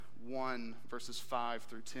1, verses 5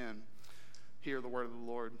 through 10. Hear the word of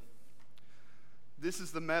the Lord. This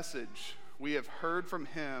is the message we have heard from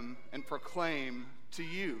him and proclaim to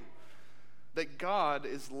you, that God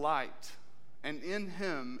is light, and in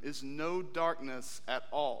him is no darkness at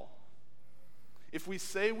all. If we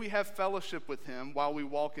say we have fellowship with him while we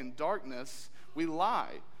walk in darkness, we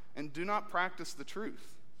lie and do not practice the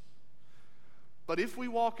truth. But if we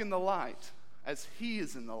walk in the light, as he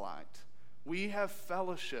is in the light, we have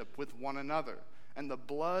fellowship with one another, and the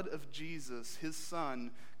blood of Jesus, his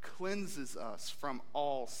Son, cleanses us from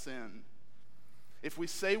all sin. If we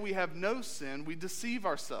say we have no sin, we deceive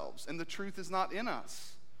ourselves, and the truth is not in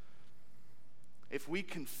us. If we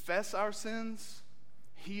confess our sins,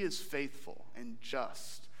 he is faithful and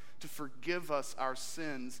just to forgive us our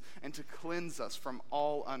sins and to cleanse us from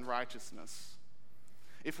all unrighteousness.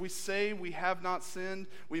 If we say we have not sinned,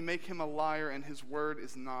 we make him a liar, and his word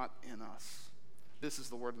is not in us. This is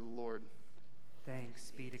the word of the Lord.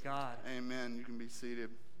 Thanks be to God. Amen. You can be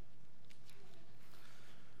seated.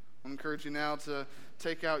 I encourage you now to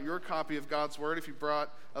take out your copy of God's Word if you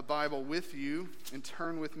brought a Bible with you and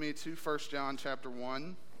turn with me to 1 John chapter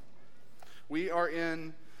 1. We are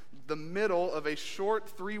in the middle of a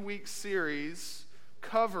short 3-week series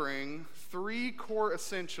covering 3 core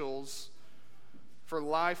essentials for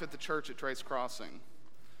life at the church at Trace Crossing.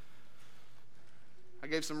 I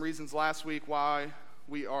gave some reasons last week why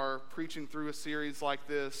we are preaching through a series like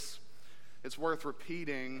this. It's worth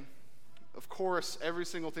repeating. Of course, every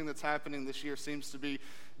single thing that's happening this year seems to be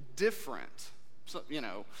different. So,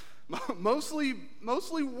 mostly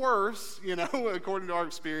worse, according to our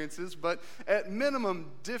experiences, but at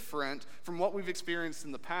minimum different from what we've experienced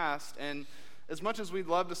in the past. And as much as we'd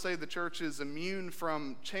love to say the church is immune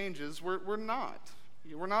from changes, we're not.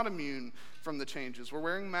 We're not immune from the changes. We're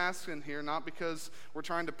wearing masks in here not because we're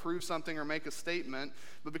trying to prove something or make a statement,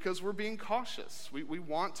 but because we're being cautious. We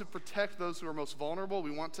want to protect those who are most vulnerable. We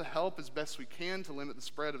want to help as best we can to limit the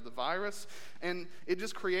spread of the virus. And it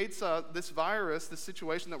just creates this virus, this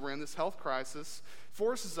situation that we're in, this health crisis,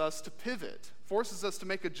 forces us to pivot, forces us to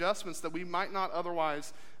make adjustments that we might not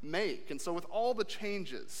otherwise make. And so with all the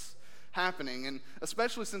changes happening, and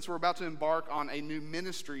especially since we're about to embark on a new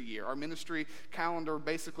ministry year. Our ministry calendar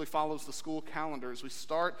basically follows the school calendar as we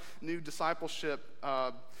start new discipleship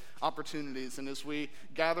opportunities, and as we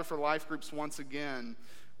gather for life groups once again,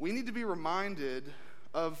 we need to be reminded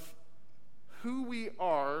of who we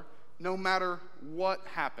are no matter what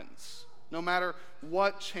happens, no matter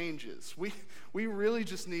what changes. We really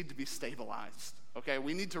just need to be stabilized. Okay,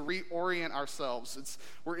 we need to reorient ourselves.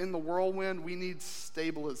 We're in the whirlwind. We need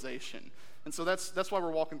stabilization. And so that's why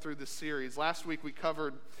we're walking through this series. Last week we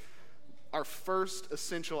covered our first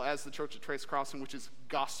essential as the church at Trace Crossing, which is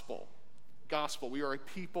gospel. Gospel. We are a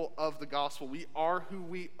people of the gospel. We are who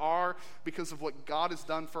we are because of what God has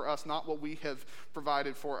done for us, not what we have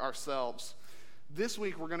provided for ourselves. This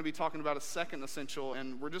week we're going to be talking about a second essential,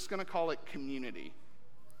 and we're just going to call it community.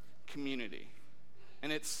 Community.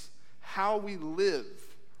 And it's how we live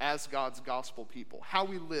as God's gospel people, how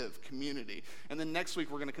we live, community. And then next week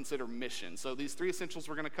we're going to consider mission. So these 3 essentials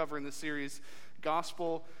we're going to cover in this series: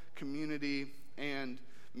 gospel, community, and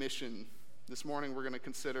mission. This morning we're going to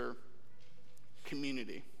consider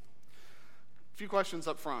community. A few questions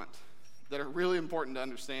up front that are really important to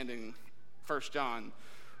understanding 1 John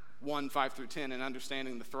 1, 5 through 10, and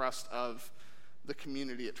understanding the thrust of the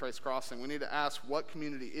community at Trace Crossing. We need to ask what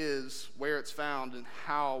community is, where it's found, and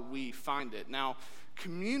how we find it. Now,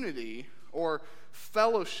 community or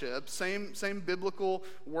fellowship, same biblical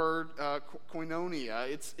word, koinonia.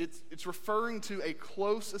 It's referring to a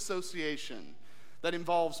close association that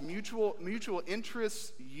involves mutual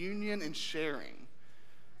interest, union, and sharing.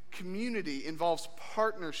 Community involves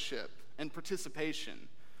partnership and participation.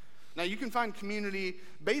 Now, you can find community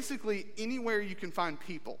basically anywhere you can find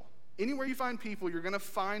people. Anywhere you find people, you're going to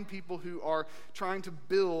find people who are trying to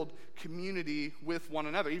build community with one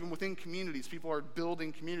another. Even within communities, people are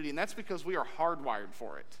building community, and that's because we are hardwired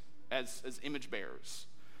for it as image bearers.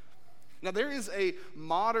 Now, there is a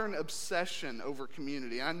modern obsession over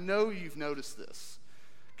community. I know you've noticed this.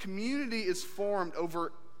 Community is formed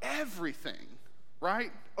over everything,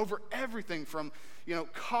 right? Over everything from,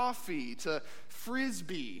 coffee to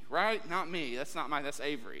Frisbee, right? Not me. That's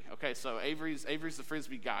Avery. Okay, so Avery's the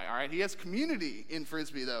Frisbee guy, all right? He has community in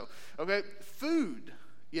Frisbee, though. Okay, food,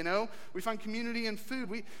 we find community in food.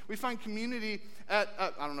 We find community at,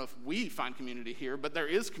 I don't know if we find community here, but there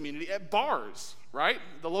is community at bars, right?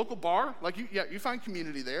 The local bar, you find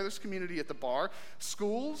community there. There's community at the bar.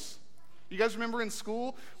 Schools. You guys remember in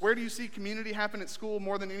school, where do you see community happen at school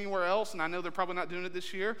more than anywhere else? And I know they're probably not doing it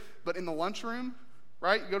this year, but in the lunchroom,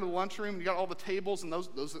 right? You go to the lunchroom, you got all the tables, and those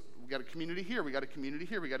we got a community here, we got a community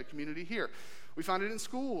here, we got a community here. We find it in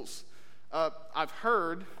schools. I've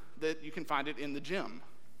heard that you can find it in the gym,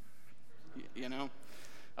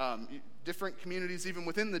 different communities even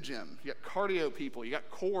within the gym. You got cardio people, you got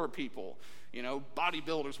core people,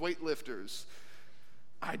 bodybuilders, weightlifters.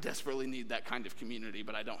 I desperately need that kind of community,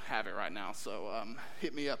 but I don't have it right now. So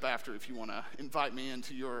hit me up after if you want to invite me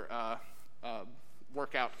into your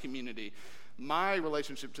workout community. My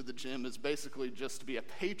relationship to the gym is basically just to be a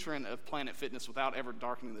patron of Planet Fitness without ever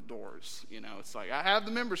darkening the doors. It's like I have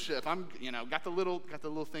the membership. I'm, got the little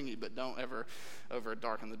thingy, but don't ever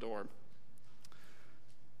darken the door.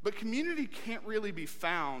 But community can't really be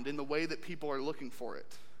found in the way that people are looking for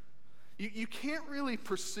it. You can't really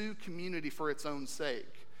pursue community for its own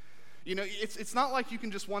sake. It's not like you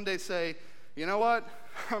can just one day say, you know what,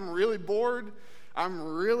 I'm really bored, I'm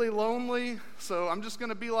really lonely, so I'm just going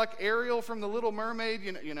to be like Ariel from The Little Mermaid,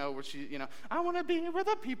 where she, I want to be where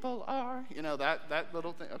the people are, that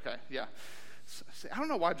little thing. Okay, yeah. See, I don't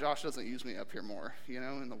know why Josh doesn't use me up here more,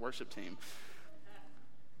 in the worship team.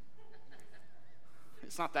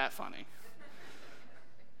 It's not that funny.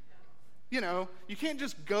 You can't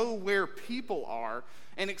just go where people are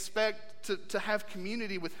and expect to have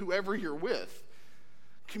community with whoever you're with.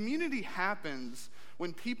 Community happens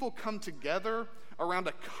when people come together around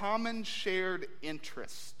a common shared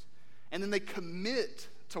interest. And then they commit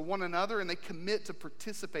to one another and they commit to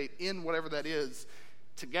participate in whatever that is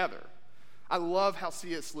together. I love how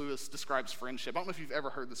C.S. Lewis describes friendship. I don't know if you've ever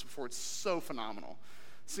heard this before. It's so phenomenal.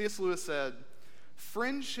 C.S. Lewis said,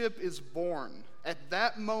 "Friendship is born at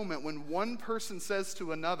that moment when one person says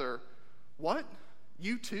to another, 'What?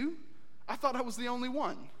 You too? I thought I was the only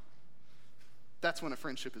one.' That's when a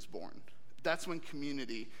friendship is born. That's when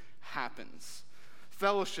community happens.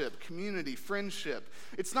 Fellowship, community, friendship.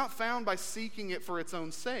 It's not found by seeking it for its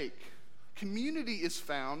own sake. Community is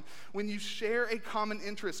found when you share a common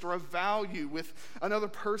interest or a value with another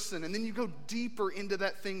person, and then you go deeper into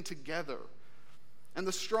that thing together. And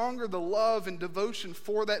the stronger the love and devotion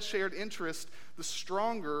for that shared interest, the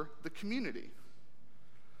stronger the community."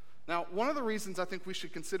 Now, one of the reasons I think we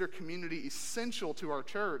should consider community essential to our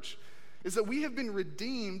church is that we have been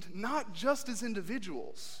redeemed not just as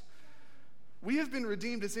individuals. We have been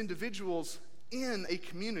redeemed as individuals in a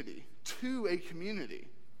community, to a community.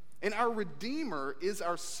 And our Redeemer is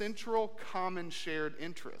our central common shared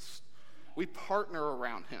interest. We partner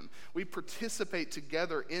around him. We participate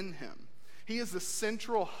together in him. He is the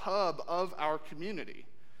central hub of our community.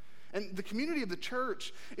 And the community of the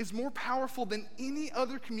church is more powerful than any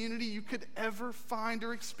other community you could ever find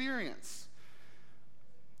or experience.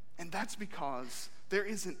 And that's because there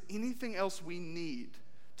isn't anything else we need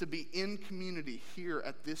to be in community here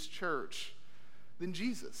at this church than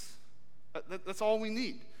Jesus. That's all we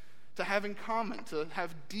need to have in common, to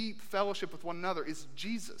have deep fellowship with one another, is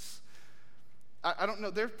Jesus. I don't know,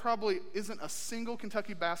 there probably isn't a single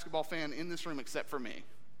Kentucky basketball fan in this room except for me,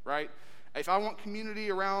 right? If I want community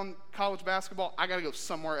around college basketball, I got to go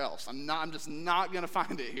somewhere else. I'm just not going to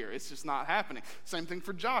find it here. It's just not happening. Same thing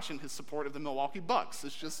for Josh and his support of the Milwaukee Bucks.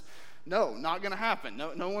 It's just, no, not going to happen.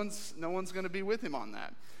 No one's going to be with him on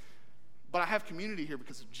that. But I have community here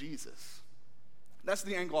because of Jesus. That's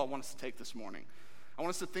the angle I want us to take this morning. I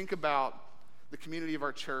want us to think about the community of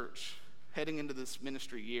our church heading into this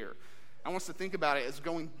ministry year. I want us to think about it as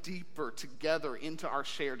going deeper together into our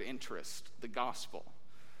shared interest, the gospel.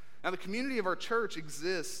 Now, the community of our church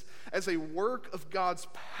exists as a work of God's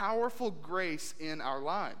powerful grace in our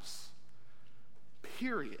lives.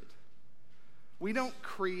 Period. We don't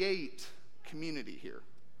create community here.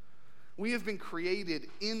 We have been created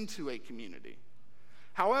into a community.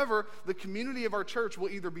 However, the community of our church will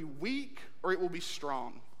either be weak or it will be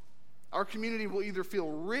strong. Our community will either feel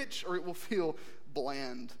rich or it will feel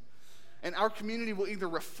bland. And our community will either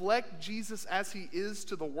reflect Jesus as he is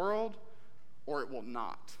to the world or it will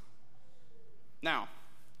not. Now,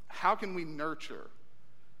 how can we nurture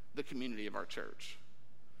the community of our church?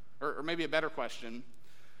 Or maybe a better question,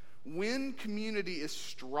 when community is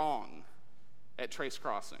strong at Trace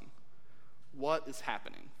Crossing, what is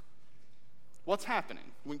happening? What's happening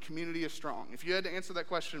when community is strong? If you had to answer that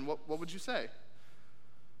question, what would you say?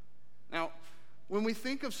 Now, when we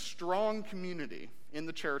think of strong community in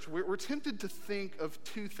the church, we're tempted to think of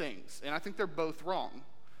two things, and I think they're both wrong.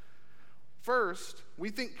 First, we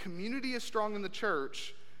think community is strong in the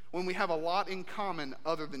church when we have a lot in common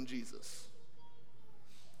other than Jesus.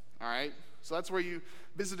 All right? So that's where you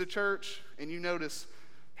visit a church and you notice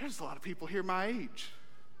there's a lot of people here my age.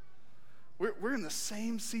 We're in the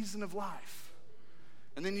same season of life.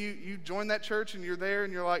 And then you join that church and you're there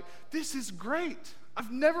and you're like, this is great.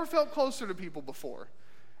 I've never felt closer to people before.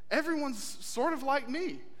 Everyone's sort of like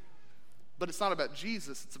me. But it's not about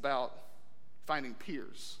Jesus, it's about finding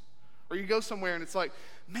peers. Or you go somewhere and it's like,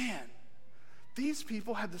 man, these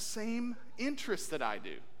people have the same interests that I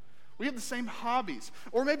do. We have the same hobbies.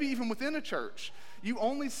 Or maybe even within a church, you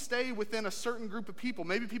only stay within a certain group of people.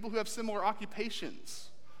 Maybe people who have similar occupations.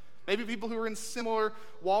 Maybe people who are in similar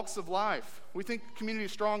walks of life. We think community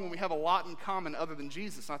is strong when we have a lot in common other than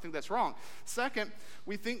Jesus, and I think that's wrong. Second,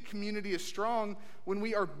 we think community is strong when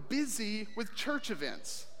we are busy with church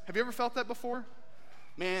events. Have you ever felt that before?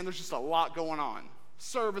 Man, there's just a lot going on.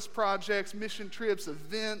 Service projects, mission trips,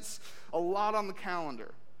 events, a lot on the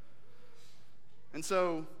calendar. And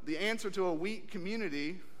so the answer to a weak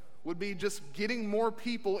community would be just getting more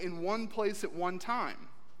people in one place at one time.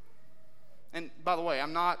 And by the way,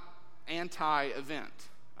 I'm not anti-event.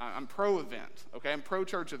 I'm pro-event, okay? I'm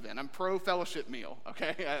pro-church event. I'm pro-fellowship meal,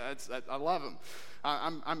 okay? I love them.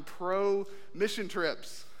 I'm pro-mission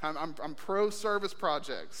trips. I'm pro-service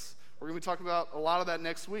projects. We're going to be talking about a lot of that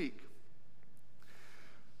next week.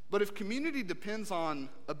 But if community depends on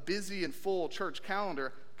a busy and full church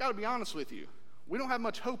calendar, got to be honest with you, we don't have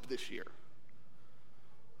much hope this year.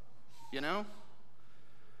 You know?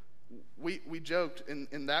 We joked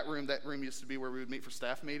in that room used to be where we would meet for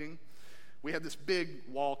staff meeting. We had this big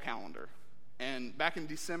wall calendar. And back in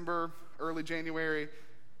December, early January,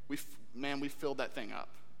 we filled that thing up.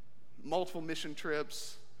 Multiple mission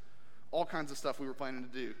trips, all kinds of stuff we were planning to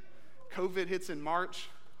do. COVID hits in March,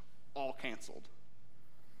 all canceled.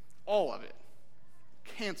 All of it.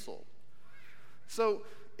 Canceled. So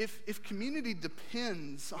if community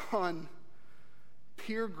depends on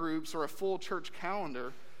peer groups or a full church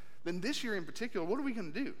calendar, then this year in particular, what are we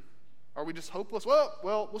going to do? Are we just hopeless?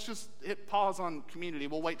 Well, let's just hit pause on community.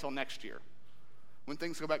 We'll wait till next year when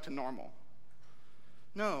things go back to normal.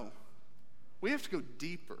 No, we have to go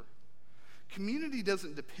deeper. Community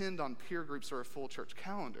doesn't depend on peer groups or a full church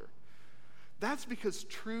calendar. That's because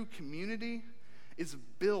true community is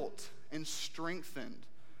built and strengthened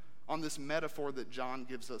on this metaphor that John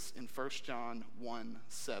gives us in 1 John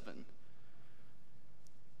 1:7.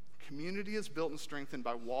 Community is built and strengthened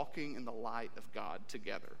by walking in the light of God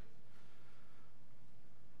together.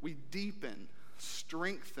 We deepen,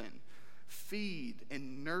 strengthen, feed,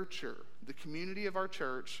 and nurture the community of our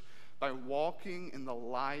church by walking in the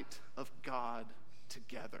light of God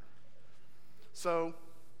together. So,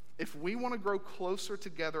 if we want to grow closer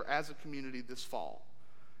together as a community this fall,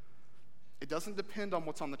 it doesn't depend on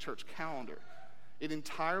what's on the church calendar. It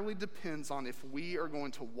entirely depends on if we are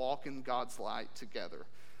going to walk in God's light together.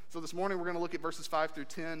 So this morning we're going to look at verses 5 through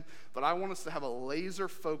 10, but I want us to have a laser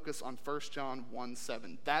focus on 1 John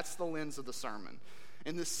 1:7. That's the lens of the sermon.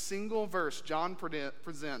 In this single verse, John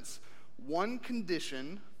presents one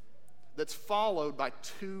condition that's followed by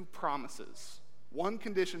two promises. One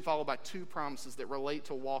condition followed by two promises that relate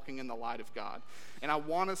to walking in the light of God. And I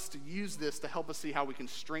want us to use this to help us see how we can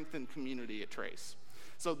strengthen community at Trace.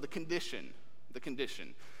 So the condition.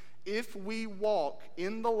 If we walk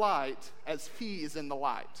in the light as he is in the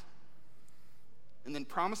light. And then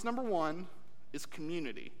promise number one is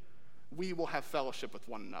community. We will have fellowship with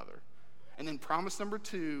one another. And then promise number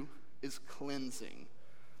two is cleansing.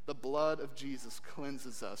 The blood of Jesus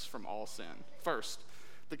cleanses us from all sin. First,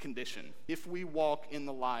 the condition. If we walk in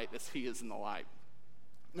the light as he is in the light.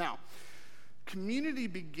 Now, community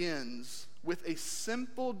begins with a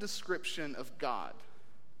simple description of God.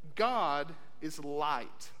 God is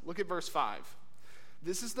light. Look at verse 5.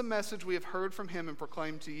 This is the message we have heard from him and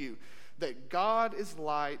proclaimed to you, that God is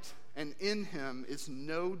light and in him is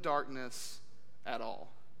no darkness at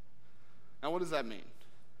all. Now, what does that mean?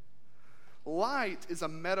 Light is a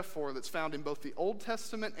metaphor that's found in both the Old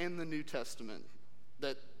Testament and the New Testament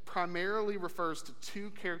that primarily refers to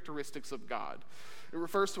two characteristics of God. It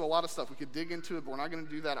refers to a lot of stuff. We could dig into it, but we're not going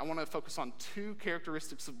to do that. I want to focus on two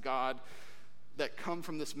characteristics of God that come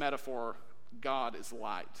from this metaphor. God is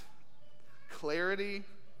light. Clarity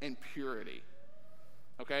and purity.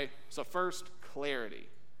 Okay? So first, clarity.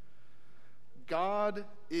 God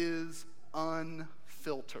is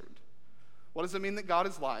unfiltered. What does it mean that God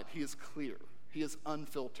is light? He is clear. He is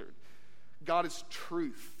unfiltered. God is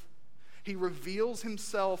truth. He reveals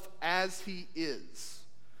himself as he is.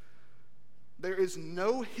 There is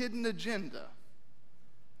no hidden agenda.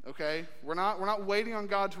 Okay? We're not waiting on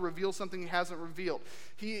God to reveal something he hasn't revealed.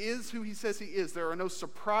 He is who he says he is. There are no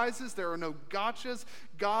surprises. There are no gotchas.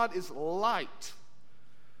 God is light,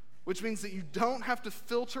 which means that you don't have to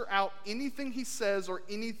filter out anything he says or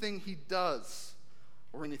anything he does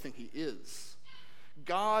or anything he is.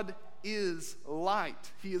 God is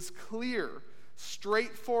light. He is clear,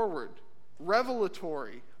 straightforward,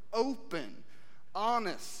 revelatory, open,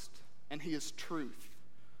 honest, and he is truth.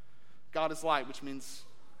 God is light, which means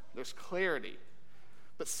there's clarity.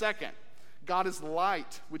 But second, God is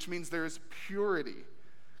light, which means there is purity.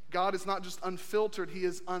 God is not just unfiltered, he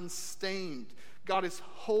is unstained. God is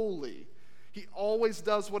holy. He always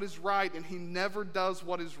does what is right, and he never does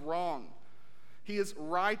what is wrong. He is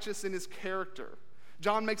righteous in his character.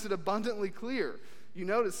 John makes it abundantly clear. You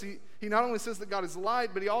notice he not only says that God is light,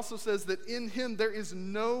 but he also says that in him there is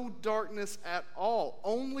no darkness at all.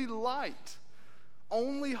 Only light,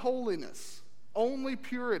 only holiness, only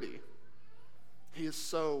purity. He is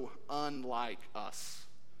so unlike us.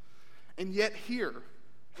 And yet here,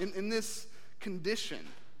 in this condition,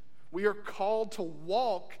 we are called to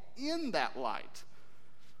walk in that light.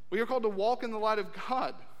 We are called to walk in the light of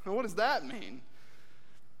God. Now, what does that mean?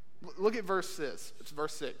 Look at verse 6. It's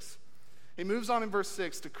verse 6. He moves on in verse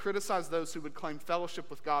 6 to criticize those who would claim fellowship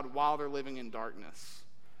with God while they're living in darkness.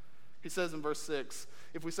 He says in verse 6,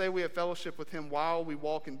 if we say we have fellowship with him while we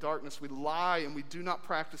walk in darkness, we lie and we do not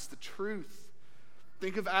practice the truth.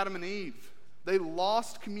 Think of Adam and Eve. They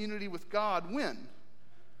lost community with God when?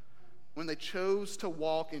 When they chose to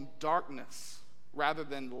walk in darkness rather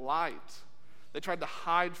than light. They tried to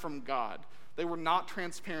hide from God. They were not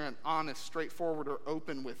transparent, honest, straightforward, or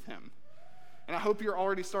open with him. And I hope you're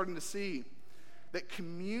already starting to see that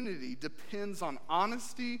community depends on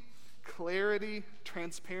honesty, clarity,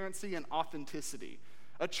 transparency, and authenticity.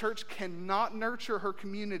 A church cannot nurture her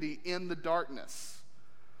community in the darkness.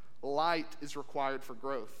 Light is required for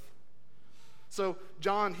growth. So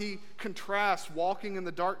John, he contrasts walking in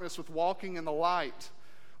the darkness with walking in the light.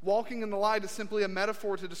 Walking in the light is simply a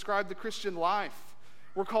metaphor to describe the Christian life.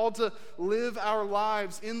 We're called to live our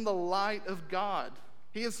lives in the light of God.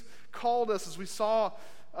 He has called us, as we saw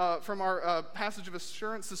from our passage of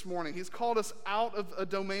assurance this morning, he's called us out of a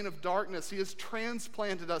domain of darkness. He has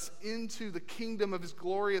transplanted us into the kingdom of his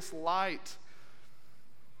glorious light.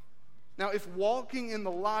 Now, if walking in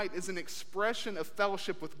the light is an expression of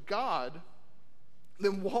fellowship with God,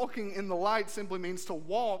 then walking in the light simply means to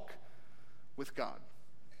walk with God.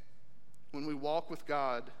 When we walk with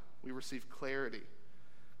God, we receive clarity.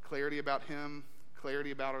 Clarity about him,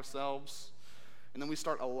 clarity about ourselves, and then we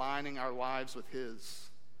start aligning our lives with his.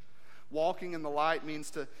 Walking in the light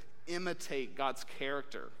means to imitate God's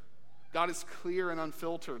character. God is clear and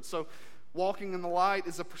unfiltered. So walking in the light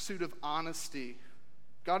is a pursuit of honesty.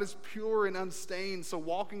 God is pure and unstained, so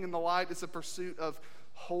walking in the light is a pursuit of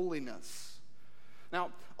holiness.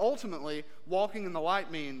 Now, ultimately, walking in the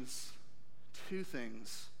light means two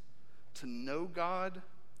things: to know God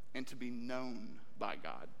and to be known by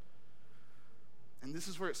God. And this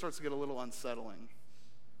is where it starts to get a little unsettling,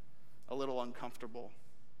 a little uncomfortable.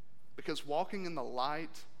 Because walking in the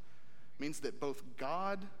light means that both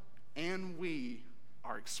God and we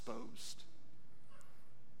are exposed.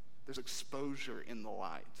 There's exposure in the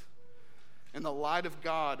light. In the light of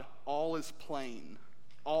God, all is plain,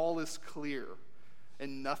 all is clear,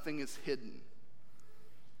 and nothing is hidden.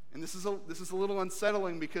 And this is a little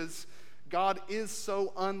unsettling because God is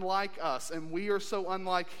so unlike us, and we are so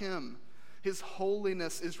unlike him. His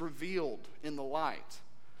holiness is revealed in the light,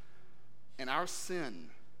 and our sin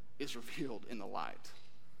is revealed in the light.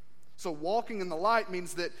 So walking in the light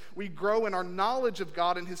means that we grow in our knowledge of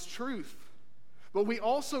God and his truth, but we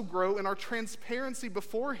also grow in our transparency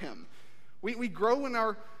before him. We grow in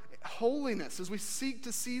our holiness as we seek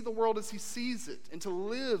to see the world as he sees it and to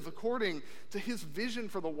live according to his vision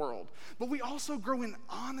for the world. But we also grow in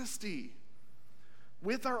honesty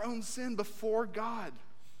with our own sin before God.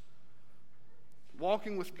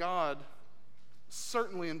 Walking with God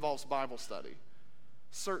certainly involves Bible study.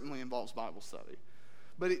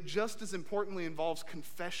 But it just as importantly involves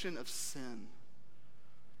confession of sin.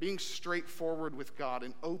 Being straightforward with God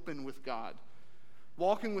and open with God.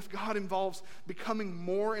 Walking with God involves becoming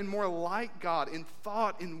more and more like God in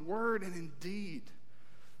thought, in word, and in deed.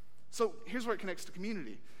 So here's where it connects to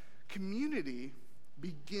community. Community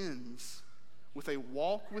begins with a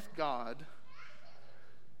walk with God,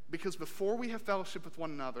 because before we have fellowship with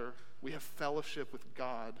one another, we have fellowship with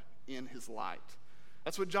God in his light.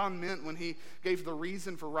 That's what John meant when he gave the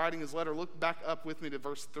reason for writing his letter. Look back up with me to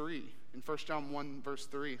verse 3. In 1 John 1, verse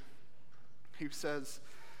 3, he says,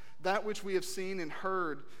 "That which we have seen and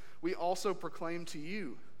heard, we also proclaim to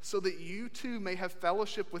you, so that you too may have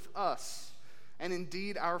fellowship with us. And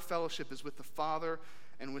indeed, our fellowship is with the Father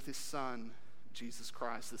and with his Son, Jesus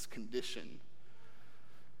Christ." This condition.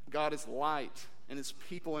 God is light, and his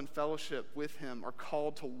people in fellowship with him are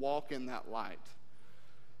called to walk in that light.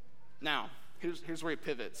 Now, here's where he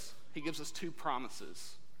pivots. He gives us two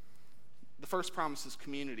promises. The first promise is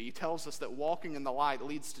community. He tells us that walking in the light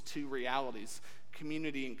leads to two realities,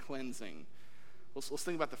 community and cleansing. Let's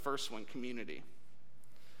think about the first one, community.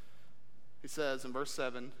 He says in verse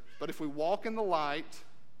 7, "But if we walk in the light,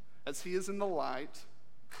 as he is in the light,"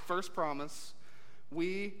 first promise,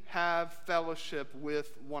 "we have fellowship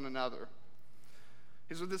with one another."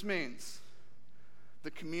 Here's what this means.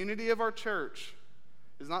 The community of our church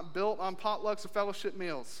is not built on potlucks or fellowship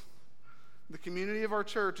meals. The community of our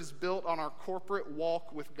church is built on our corporate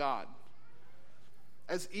walk with God.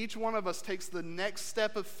 As each one of us takes the next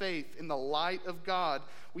step of faith in the light of God,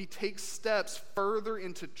 we take steps further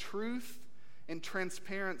into truth and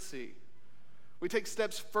transparency. We take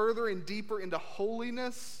steps further and deeper into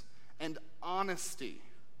holiness and honesty.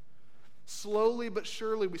 Slowly but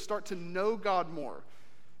surely, we start to know God more,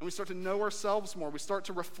 and we start to know ourselves more. We start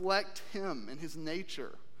to reflect him and his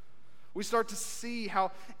nature. We start to see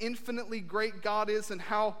how infinitely great God is and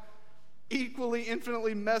how equally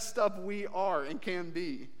infinitely messed up we are and can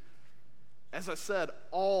be. As I said,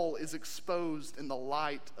 all is exposed in the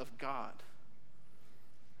light of God.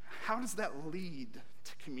 How does that lead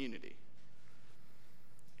to community?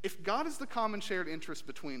 If God is the common shared interest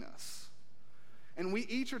between us, and we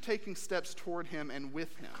each are taking steps toward him and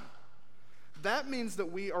with him, that means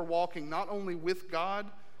that we are walking not only with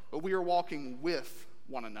God, but we are walking with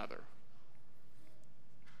one another.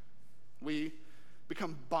 We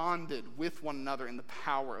become bonded with one another in the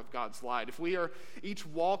power of God's light. If we are each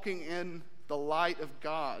walking in the light of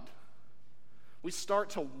God, we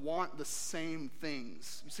start to want the same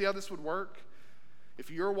things. You see how this would work?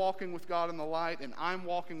 If you're walking with God in the light and I'm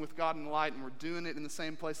walking with God in the light and we're doing it in the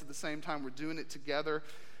same place at the same time, we're doing it together,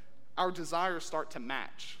 our desires start to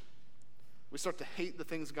match. We start to hate the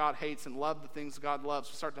things God hates and love the things God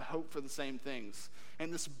loves. We start to hope for the same things.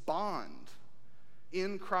 And this bond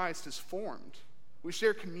in Christ is formed. We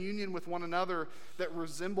share communion with one another that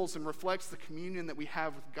resembles and reflects the communion that we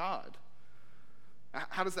have with God.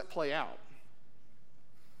 How does that play out?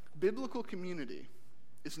 Biblical community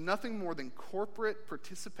is nothing more than corporate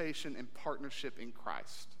participation and partnership in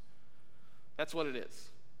Christ. That's what it is.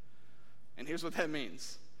 And here's what that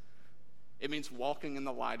means. It means walking in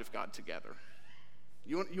the light of God together.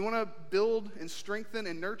 You want to build and strengthen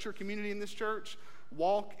and nurture community in this church?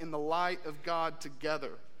 Walk in the light of God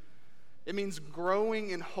together. It means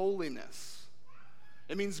growing in holiness.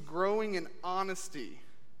 It means growing in honesty,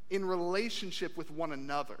 in relationship with one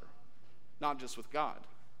another, not just with God.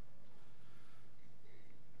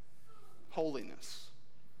 Holiness.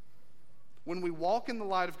 When we walk in the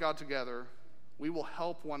light of God together, we will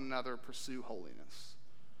help one another pursue holiness.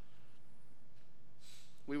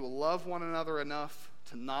 We will love one another enough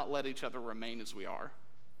to not let each other remain as we are.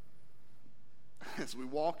 As we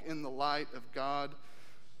walk in the light of God,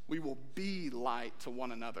 we will be light to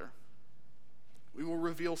one another. We will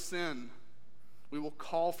reveal sin. We will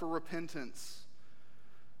call for repentance.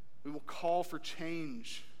 We will call for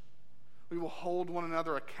change. We will hold one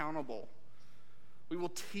another accountable. We will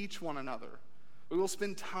teach one another. We will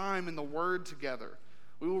spend time in the Word together.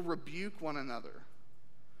 We will rebuke one another.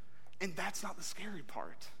 And that's not the scary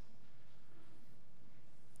part.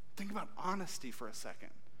 Think about honesty for a second.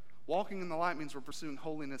 Walking in the light means we're pursuing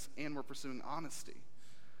holiness and we're pursuing honesty.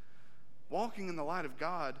 Walking in the light of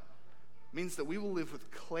God means that we will live with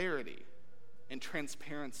clarity and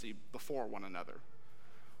transparency before one another.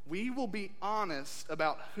 We will be honest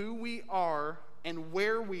about who we are and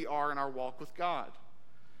where we are in our walk with God.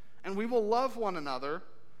 And we will love one another,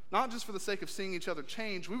 not just for the sake of seeing each other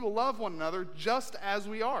change. We will love one another just as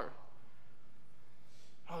we are.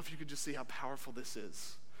 Oh, if you could just see how powerful this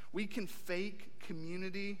is. We can fake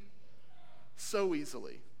community so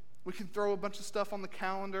easily. We can throw a bunch of stuff on the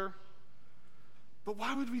calendar. But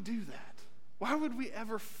why would we do that? Why would we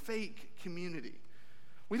ever fake community?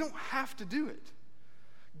 We don't have to do it.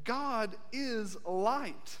 God is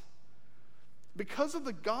light. Because of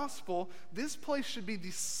the gospel, this place should be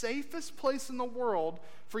the safest place in the world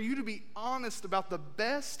for you to be honest about the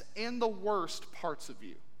best and the worst parts of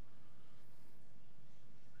you.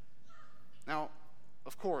 Now,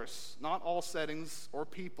 of course, not all settings or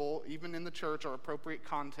people, even in the church, are appropriate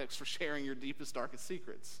context for sharing your deepest, darkest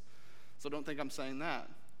secrets. So don't think I'm saying that.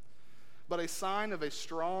 But a sign of a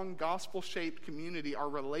strong, gospel-shaped community are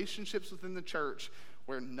relationships within the church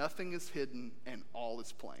where nothing is hidden and all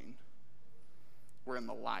is plain. We're in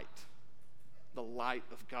the light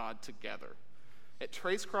of God together. At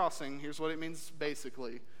Trace Crossing, here's what it means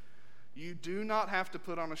basically. You do not have to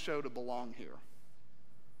put on a show to belong here.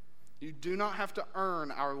 You do not have to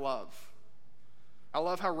earn our love. I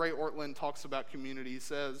love how Ray Ortlund talks about community. He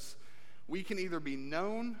says, we can either be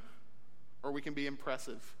known or we can be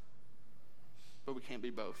impressive. but we can't be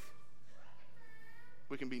both.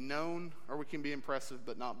 We can be known or we can be impressive,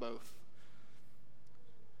 but not both.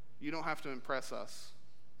 You don't have to impress us.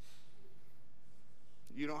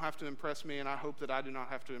 You don't have to impress me, and I hope that I do not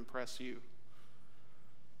have to impress you.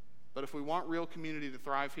 But if we want real community to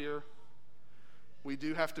thrive here, we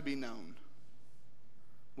do have to be known.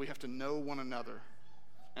 We have to know one another.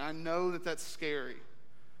 And I know that that's scary,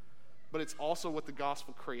 but it's also what the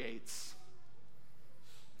gospel creates.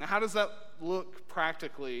 Now, how does that look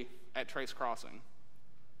practically at Trace Crossing?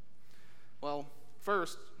 Well,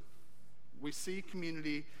 first, we see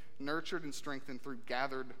community nurtured and strengthened through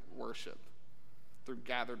gathered worship.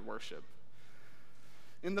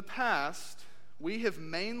 In the past, we have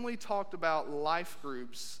mainly talked about life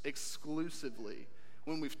groups exclusively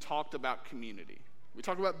when we've talked about community. We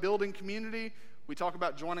talk about building community, we talk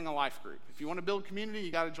about joining a life group. If you want to build community,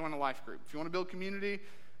 you got to join a life group. If you want to build community,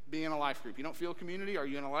 be in a life group. You don't feel community, are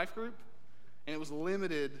you in a life group? And it was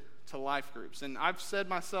limited to life groups. And I've said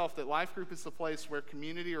myself that life group is the place where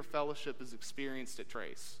community or fellowship is experienced at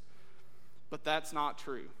Trace. But that's not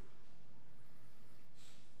true.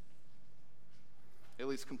 At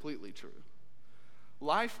least completely true.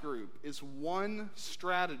 Life group is one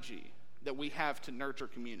strategy that we have to nurture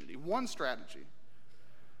community. One strategy.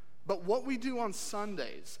 But what we do on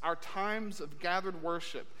Sundays, our times of gathered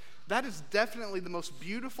worship, that is definitely the most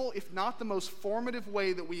beautiful, if not the most formative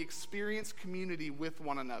way that we experience community with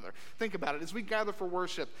one another. Think about it. As we gather for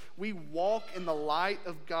worship, we walk in the light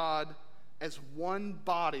of God as one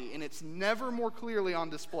body, and it's never more clearly on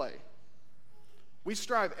display. We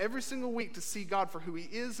strive every single week to see God for who he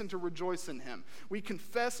is and to rejoice in him. We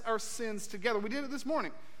confess our sins together. We did it this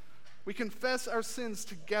morning. We confess our sins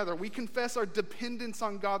together. We confess our dependence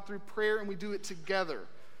on God through prayer, and we do it together.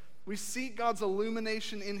 We seek God's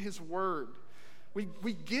illumination in his word.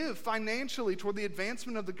 We give financially toward the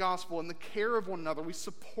advancement of the gospel and the care of one another. We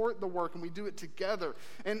support the work, and we do it together.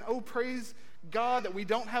 And oh, praise God that we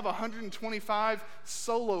don't have 125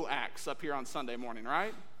 solo acts up here on Sunday morning,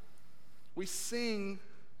 right? We sing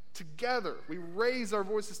together. We raise our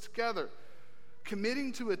voices together.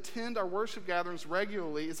 Committing to attend our worship gatherings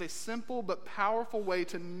regularly is a simple but powerful way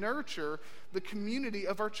to nurture the community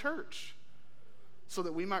of our church so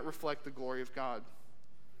that we might reflect the glory of God.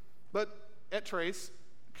 But at Trace,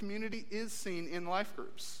 community is seen in life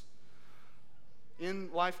groups.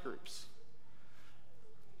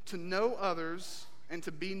 To know others and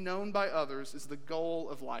to be known by others is the goal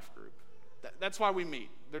of life group. That's why we meet.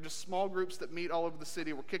 They're just small groups that meet all over the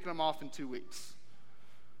city. We're kicking them off in 2 weeks.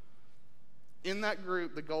 In that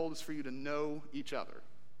group, the goal is for you to know each other,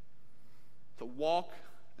 to walk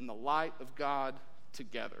in the light of God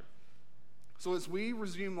together. So as we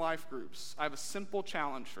resume life groups, I have a simple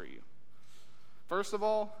challenge for you. First of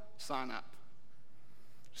all, sign up.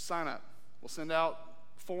 Just sign up. We'll send out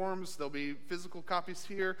forms. There'll be physical copies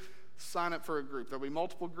here. Sign up for a group. There'll be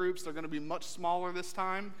multiple groups. They're going to be much smaller this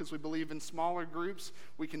time because we believe in smaller groups.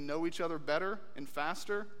 We can know each other better and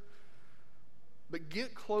faster. But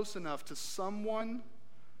get close enough to someone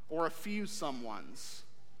or a few someones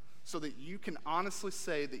so that you can honestly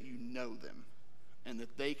say that you know them and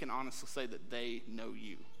that they can honestly say that they know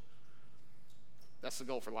you. That's the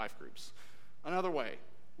goal for life groups. Another way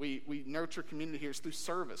we nurture community here is through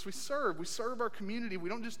service. We serve our community. We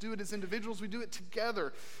don't just do it as individuals, we do it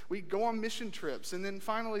together. We go on mission trips. And then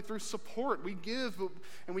finally, through support, we give,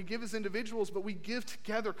 and we give as individuals, but we give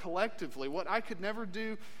together collectively. What I could never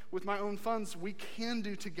do with my own funds, we can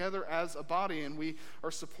do together as a body, and we are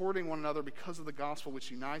supporting one another because of the gospel which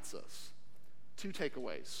unites us. 2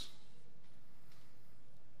 takeaways.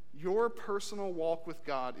 Your personal walk with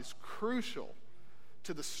God is crucial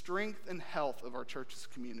to the strength and health of our church's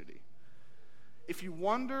community. If you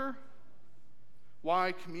wonder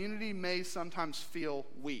why community may sometimes feel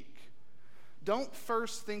weak, don't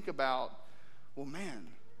first think about, well, man,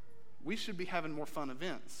 we should be having more fun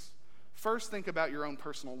events. First, think about your own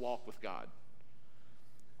personal walk with God.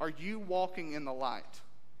 Are you walking in the light?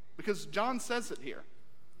 Because John says it here.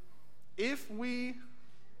 If we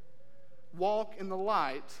walk in the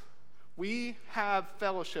light, we have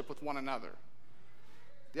fellowship with one another.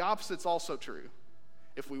 The opposite's also true.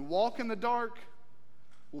 If we walk in the dark,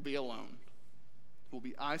 we'll be alone. We'll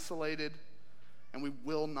be isolated, and we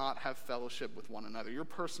will not have fellowship with one another. Your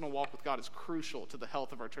personal walk with God is crucial to the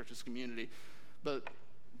health of our church's community. But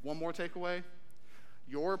one more takeaway.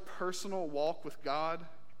 Your personal walk with God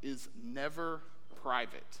is never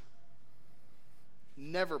private.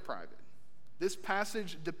 Never private. This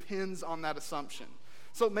passage depends on that assumption.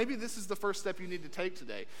 So maybe this is the first step you need to take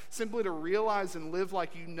today, simply to realize and live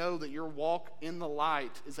like you know that your walk in the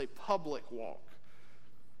light is a public walk.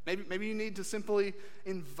 Maybe you need to simply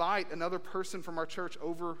invite another person from our church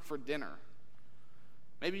over for dinner.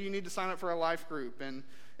 Maybe you need to sign up for a life group. And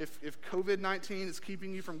if COVID-19 is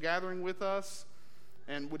keeping you from gathering with us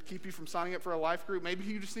and would keep you from signing up for a life group, maybe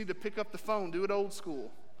you just need to pick up the phone, do it old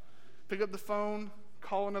school. Pick up the phone,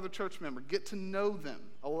 call another church member, get to know them,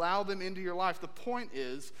 allow them into your life. The point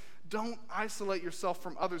is, don't isolate yourself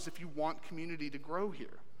from others if you want community to grow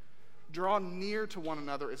here. Draw near to one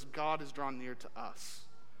another as God has drawn near to us.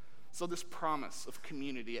 So this promise of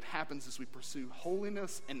community, it happens as we pursue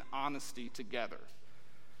holiness and honesty together.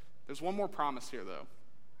 There's one more promise here, though,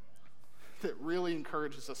 that really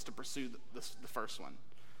encourages us to pursue the first one.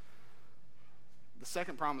 The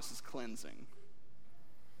second promise is cleansing.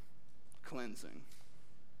 Cleansing.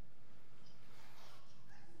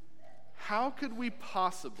 How could we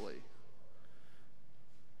possibly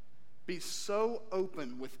be so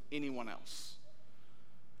open with anyone else?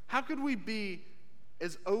 How could we be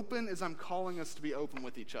as open as I'm calling us to be open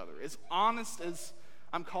with each other? As honest as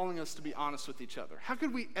I'm calling us to be honest with each other? How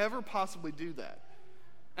could we ever possibly do that?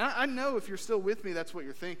 And I know if you're still with me, that's what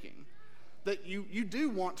you're thinking. That you do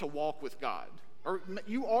want to walk with God. Or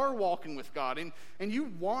you are walking with God. And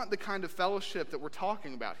you want the kind of fellowship that we're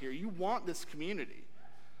talking about here. You want this community.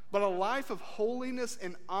 But a life of holiness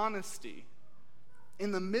and honesty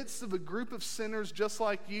in the midst of a group of sinners just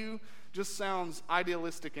like you just sounds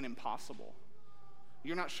idealistic and impossible.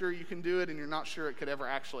 You're not sure you can do it, and you're not sure it could ever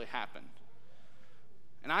actually happen.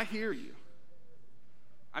 And I hear you.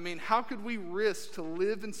 I mean, how could we risk to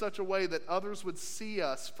live in such a way that others would see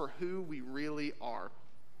us for who we really are?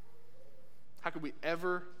 How could we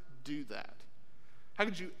ever do that? How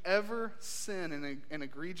could you ever sin in an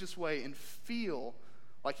egregious way and feel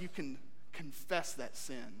like you can confess that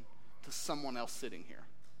sin to someone else sitting here?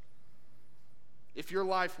 If your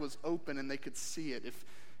life was open and they could see it,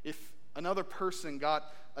 if another person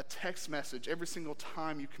got a text message every single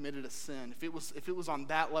time you committed a sin, if it was on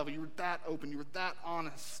that level, you were that open, you were that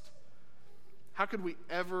honest, how could we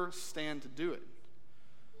ever stand to do it?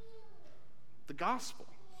 The gospel.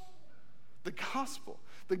 The gospel.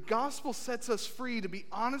 The gospel sets us free to be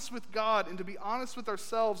honest with God and to be honest with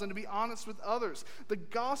ourselves and to be honest with others. The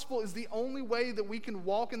gospel is the only way that we can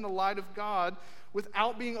walk in the light of God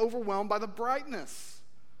without being overwhelmed by the brightness.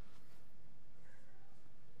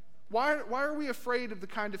 Why are we afraid of the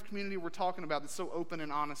kind of community we're talking about that's so open and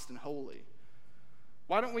honest and holy?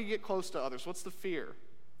 Why don't we get close to others? What's the fear?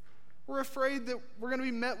 We're afraid that we're going to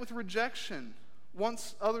be met with rejection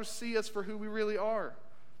once others see us for who we really are.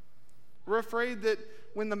 We're afraid that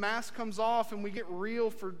when the mask comes off and we get real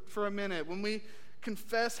for a minute, when we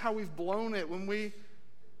confess how we've blown it, when we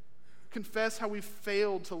confess how we've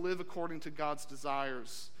failed to live according to God's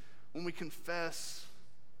desires, when we confess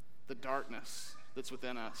the darkness that's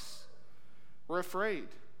within us, we're afraid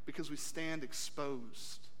because we stand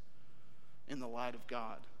exposed in the light of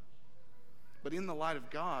God. But in the light of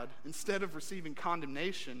God, instead of receiving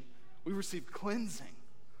condemnation, we receive cleansing.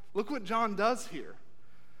 Look what John does here.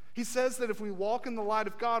 He says that if we walk in the light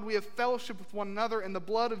of God, we have fellowship with one another, and the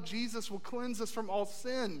blood of Jesus will cleanse us from all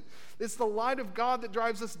sin. It's the light of God that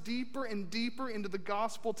drives us deeper and deeper into the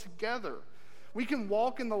gospel together. We can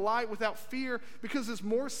walk in the light without fear because as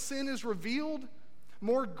more sin is revealed,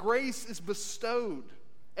 more grace is bestowed.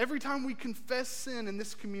 Every time we confess sin in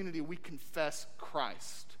this community, we confess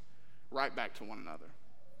Christ right back to one another.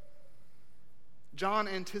 John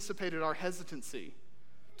anticipated our hesitancy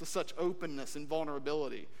to such openness and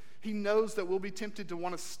vulnerability. He knows that we'll be tempted to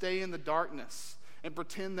want to stay in the darkness and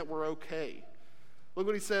pretend that we're okay. Look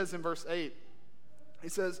what he says in verse 8. He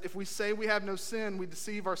says, if we say we have no sin, we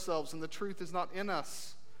deceive ourselves and the truth is not in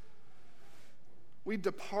us. We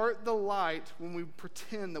depart the light when we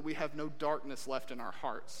pretend that we have no darkness left in our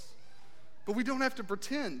hearts. But we don't have to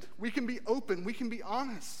pretend. We can be open. We can be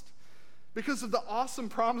honest because of the awesome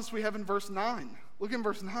promise we have in verse 9. Look in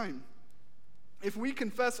verse 9. If we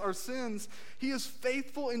confess our sins, he is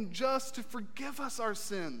faithful and just to forgive us our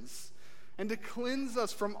sins and to cleanse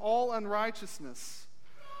us from all unrighteousness.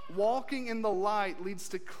 Walking in the light leads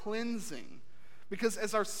to cleansing because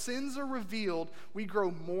as our sins are revealed, we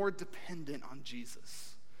grow more dependent on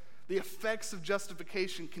Jesus. The effects of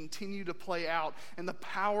justification continue to play out, and the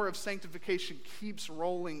power of sanctification keeps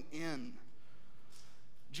rolling in.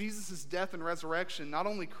 Jesus' death and resurrection not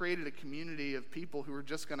only created a community of people who are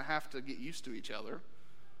just going to have to get used to each other,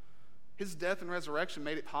 his death and resurrection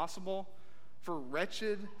made it possible for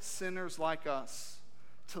wretched sinners like us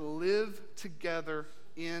to live together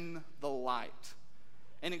in the light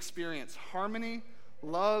and experience harmony,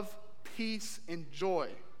 love, peace, and joy,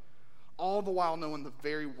 all the while knowing the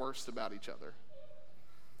very worst about each other.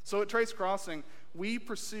 So at Trace Crossing, we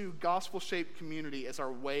pursue gospel-shaped community as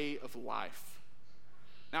our way of life.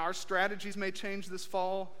 Now, our strategies may change this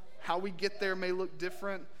fall. How we get there may look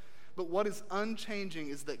different. But what is unchanging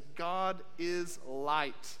is that God is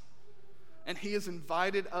light. And he has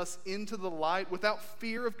invited us into the light without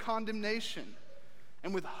fear of condemnation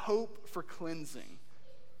and with hope for cleansing.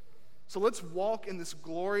 So let's walk in this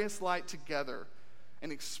glorious light together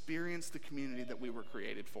and experience the community that we were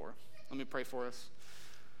created for. Let me pray for us.